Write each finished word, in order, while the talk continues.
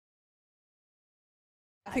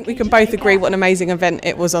I think we can both agree what an amazing event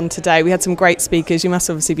it was on today. We had some great speakers. You must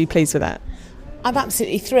obviously be pleased with that. I'm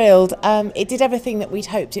absolutely thrilled. It did everything that we'd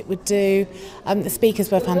hoped it would do. The speakers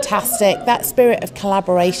were fantastic. That spirit of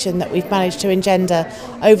collaboration that we've managed to engender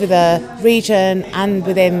over the region and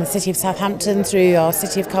within the City of Southampton through our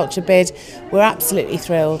City of Culture bid, we're absolutely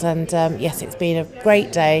thrilled. And yes, it's been a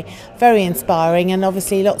great day, very inspiring, and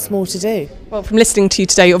obviously lots more to do. Well, from listening to you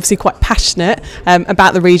today, you're obviously quite passionate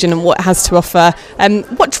about the region and what it has to offer.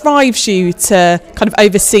 What drives you to kind of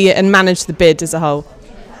oversee it and manage the bid as a whole?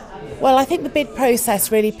 Well, I think the bid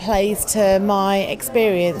process really plays to my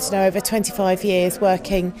experience, over 25 years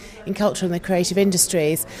working in culture and the creative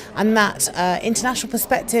industries, and that international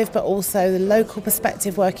perspective, but also the local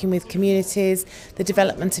perspective, working with communities, the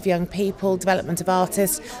development of young people, development of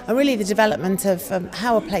artists, and really the development of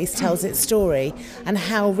how a place tells its story and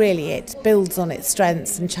how really it builds on its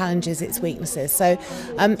strengths and challenges its weaknesses. So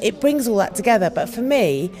it brings all that together. But for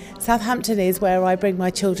me, Southampton is where I bring my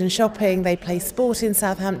children shopping. They play sport in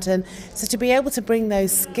Southampton. So to be able to bring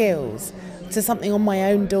those skills to something on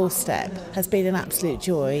my own doorstep has been an absolute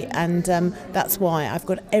joy, and that's why I've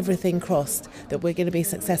got everything crossed that we're going to be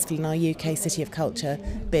successful in our UK City of Culture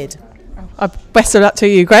bid. Best of luck to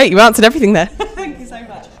you. Great, you answered everything there. Thank you so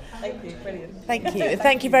much. Thank you, brilliant. Thank you.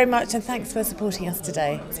 Thank you very much, and thanks for supporting us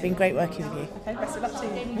today. It's been great working with you. Okay, best of luck to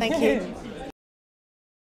you. Thank you.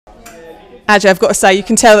 Ajay, I've got to say, you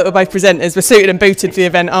can tell that we're both presenters. We're suited and booted for the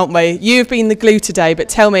event, aren't we? You've been the glue today, but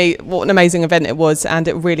tell me what an amazing event it was, and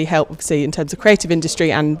it really helped, obviously, in terms of creative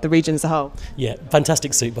industry and the region as a whole. Yeah,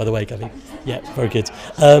 fantastic suit, by the way, Gabby. Yeah, very good.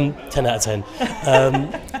 10 out of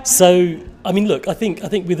 10. So, I mean, look, I think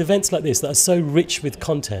with events like this that are so rich with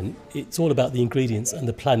content, it's all about the ingredients and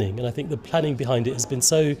the planning, and I think the planning behind it has been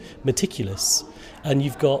so meticulous. And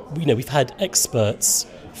you've got, we've had experts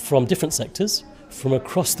from different sectors, from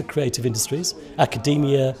across the creative industries,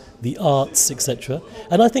 academia, the arts, etc.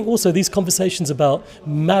 And I think also these conversations about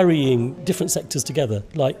marrying different sectors together,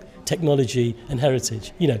 like technology and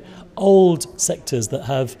heritage, old sectors that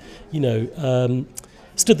have,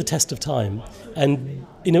 stood the test of time. And,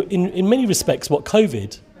 in many respects, what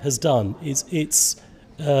COVID has done is it's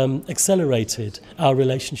accelerated our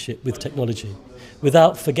relationship with technology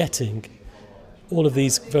without forgetting all of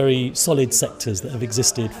these very solid sectors that have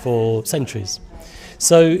existed for centuries.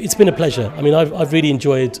 So it's been a pleasure. I mean, I've really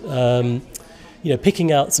enjoyed,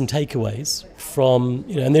 picking out some takeaways from,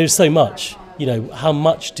 and there's so much, how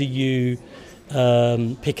much do you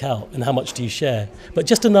pick out and how much do you share? But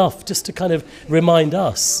just enough just to kind of remind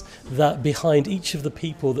us that behind each of the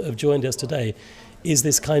people that have joined us today is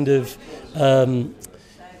this kind of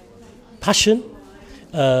passion,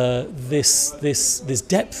 this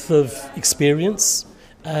depth of experience,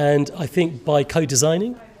 and I think by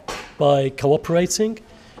co-designing, by cooperating,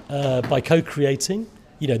 by co-creating,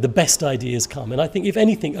 the best ideas come. And I think if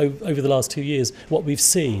anything over the last 2 years, what we've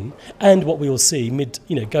seen and what we will see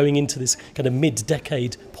going into this kind of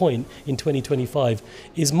mid-decade point in 2025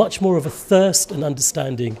 is much more of a thirst and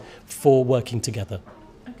understanding for working together.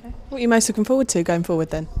 Okay. What are you most looking forward to going forward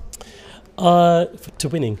then? To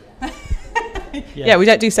winning. Yeah, we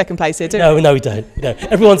don't do second place here, do we? No, we don't.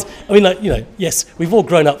 Everyone's, yes, we've all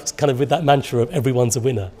grown up kind of with that mantra of everyone's a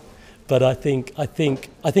winner. But I think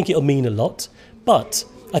it'll mean a lot. But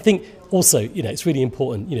I think also, it's really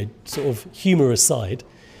important, sort of humour aside,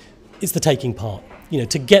 it's the taking part,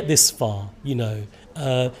 to get this far,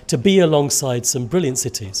 to be alongside some brilliant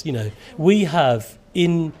cities. We have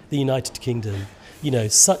in the United Kingdom,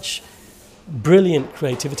 such brilliant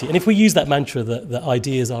creativity. And if we use that mantra that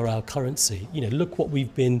ideas are our currency, look what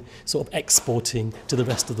we've been sort of exporting to the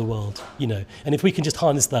rest of the world, And if we can just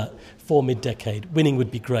harness that for mid-decade, winning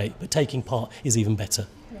would be great, but taking part is even better.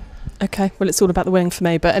 Okay, well, it's all about the winning for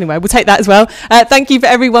me, but anyway, we'll take that as well. Thank you for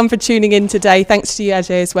everyone for tuning in today. Thanks to you,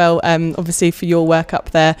 Ajay, as well, obviously for your work up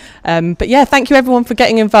there. But yeah, thank you everyone for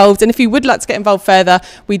getting involved. And if you would like to get involved further,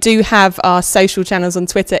 we do have our social channels on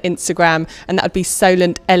Twitter, Instagram, and that would be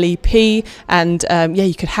Solent LEP. And yeah,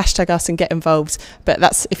 you could hashtag us and get involved. But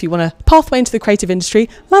that's if you want a pathway into the creative industry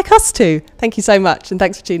like us two. Thank you so much, and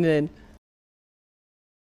thanks for tuning in.